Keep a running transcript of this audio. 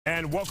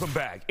And welcome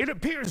back. It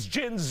appears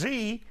Gen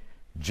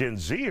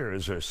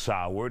Zers are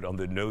soured on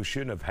the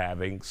notion of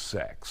having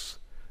sex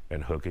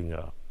and hooking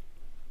up.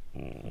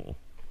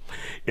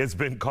 It's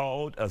been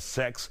called a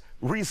sex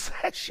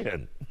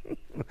recession.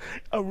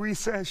 A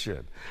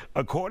recession.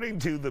 According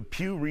to the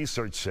Pew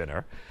Research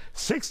Center,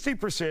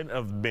 60%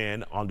 of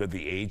men under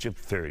the age of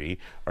 30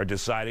 are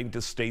deciding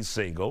to stay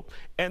single,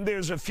 and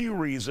there's a few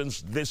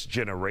reasons this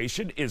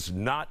generation is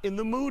not in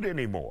the mood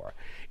anymore,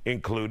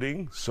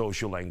 including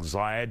social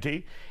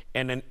anxiety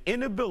and an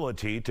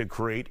inability to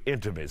create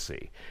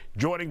intimacy.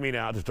 Joining me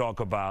now to talk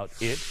about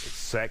it,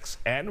 sex,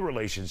 and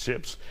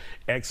relationships,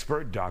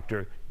 expert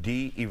Dr.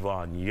 D.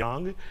 Yvonne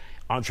Young,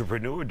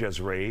 entrepreneur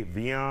Desiree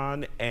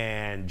Vian,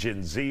 and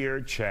Gen Zer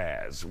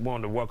Chaz.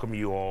 Want to welcome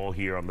you all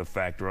here on The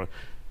Factor.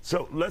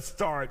 So let's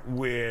start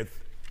with,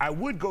 I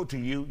would go to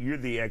you, you're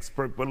the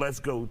expert, but let's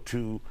go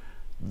to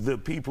the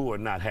people who are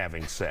not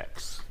having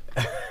sex.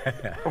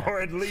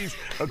 Or at least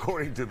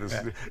according to this.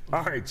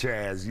 All right,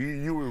 Chaz,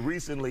 you were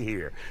recently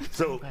here.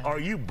 So are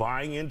you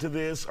buying into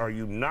this? Are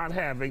you not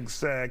having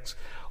sex?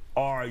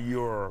 Are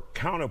your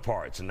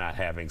counterparts not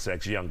having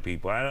sex, young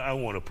people? I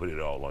want to put it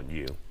all on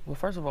you. Well,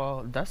 first of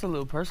all, that's a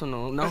little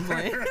personal. No, I'm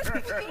playing.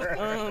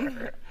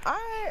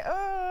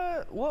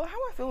 Well,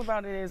 how I feel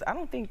about it is I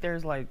don't think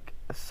there's like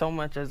so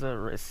much as a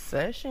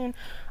recession.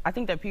 I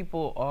think that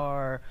people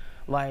are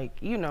like,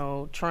 you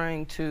know,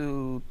 trying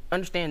to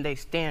understand their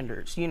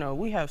standards. You know,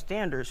 we have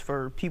standards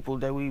for people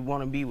that we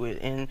want to be with,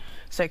 and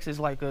sex is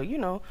like a, you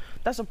know,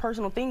 that's a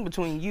personal thing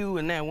between you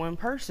and that one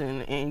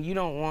person, and you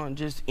don't want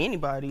just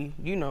anybody,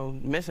 you know,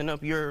 messing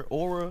up your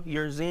aura,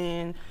 your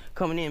zen,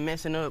 coming in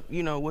messing up,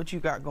 you know, what you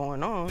got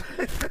going on.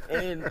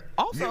 And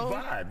also your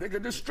vibe, they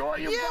could destroy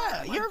your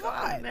vibe. Yeah, your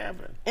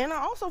vibe. And I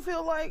also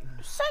feel like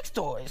sex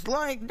toys,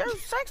 like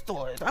there's sex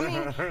toys. I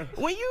mean,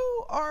 when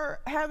you are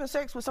having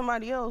sex with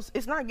somebody else,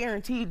 it's not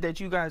guaranteed that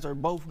you guys are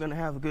both gonna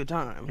have a good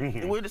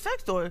time. With a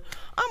sex toy,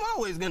 I'm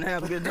always gonna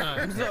have a good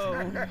time.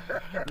 So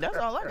that's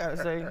all I gotta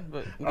say.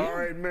 But yeah. All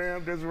right,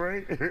 ma'am, that's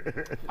right.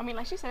 I mean,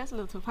 like she said, it's a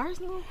little too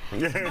personal.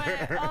 But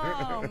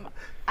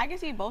I can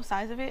see both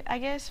sides of it, I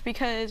guess,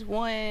 because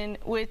one,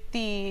 with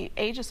the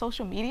age of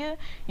social media,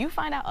 you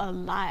find out a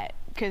lot.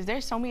 Because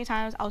there's so many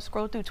times I'll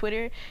scroll through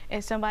Twitter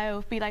and somebody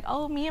will be like,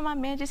 oh, me and my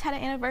man just had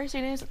an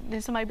anniversary. And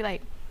then somebody be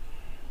like,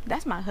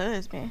 that's my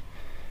husband.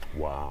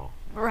 Wow.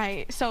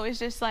 Right. So it's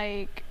just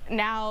like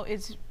now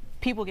it's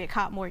people get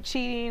caught more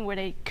cheating where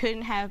they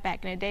couldn't have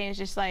back in the day. It's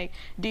just like,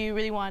 do you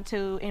really want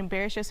to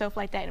embarrass yourself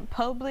like that in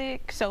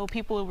public? So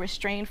people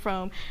restrain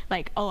from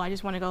like, oh, I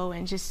just want to go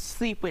and just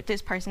sleep with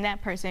this person,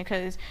 that person.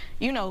 Because,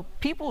 you know,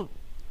 people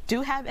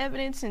do have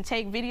evidence and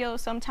take videos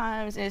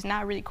sometimes, and it's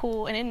not really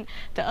cool. And then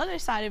the other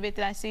side of it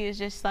that I see is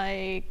just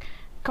like,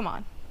 come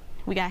on,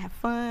 we gotta have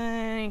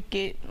fun,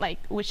 get like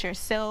with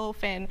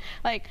yourself. And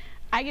like,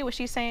 I get what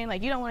she's saying,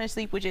 like you don't want to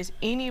sleep with just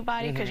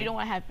anybody because you don't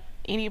want to have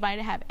anybody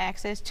to have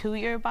access to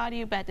your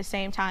body, but at the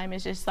same time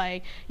it's just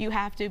like you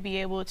have to be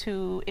able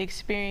to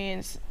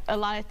experience a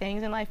lot of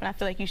things in life, and I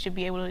feel like you should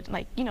be able to,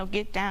 like, you know,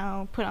 get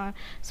down, put on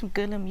some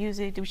good little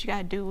music, do what you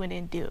gotta do, and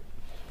then dip.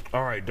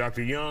 All right,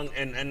 Dr. Young,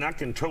 and I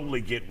can totally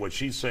get what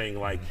she's saying,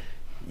 like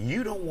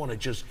you don't want to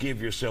just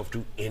give yourself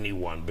to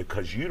anyone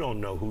because you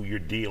don't know who you're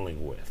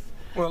dealing with.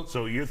 Well,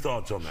 so your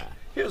thoughts on that?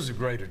 Here's the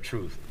greater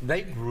truth.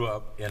 They grew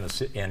up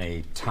in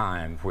a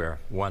time where,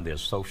 one,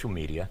 there's social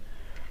media,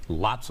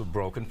 lots of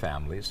broken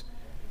families.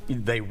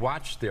 They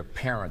watch their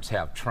parents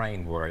have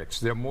train wrecks.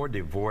 There are more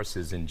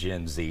divorces in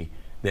Gen Z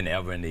than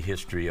ever in the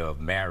history of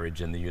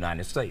marriage in the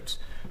United States.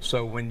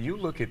 So when you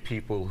look at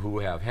people who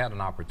have had an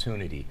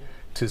opportunity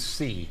to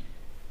see,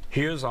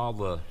 here's all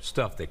the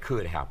stuff that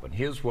could happen.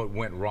 Here's what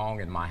went wrong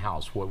in my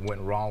house, what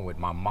went wrong with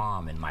my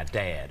mom and my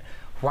dad.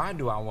 Why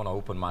do I want to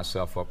open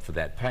myself up for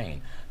that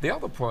pain? The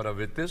other part of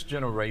it, this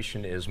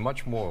generation is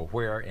much more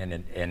aware and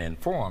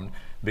informed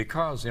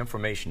because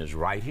information is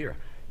right here.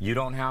 You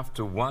don't have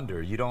to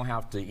wonder. You don't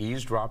have to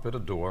eavesdrop at a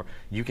door.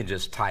 You can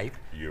just type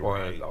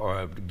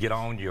or get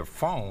on your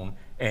phone,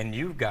 and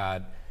you've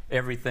got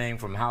everything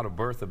from how to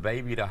birth a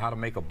baby to how to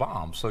make a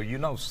bomb. So you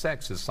know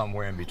sex is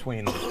somewhere in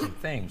between those two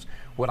things.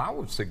 What I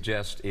would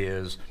suggest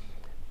is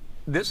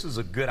this is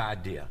a good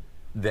idea,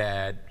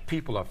 that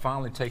people are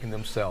finally taking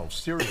themselves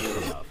serious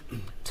enough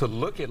to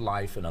look at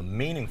life in a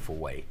meaningful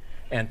way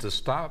and to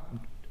stop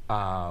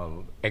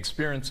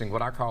experiencing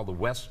what I call the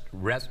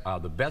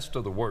best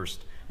of the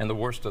worst and the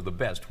worst of the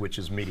best, which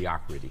is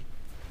mediocrity.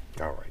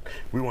 All right.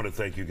 We want to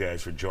thank you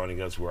guys for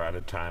joining us. We're out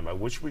of time. I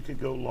wish we could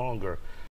go longer.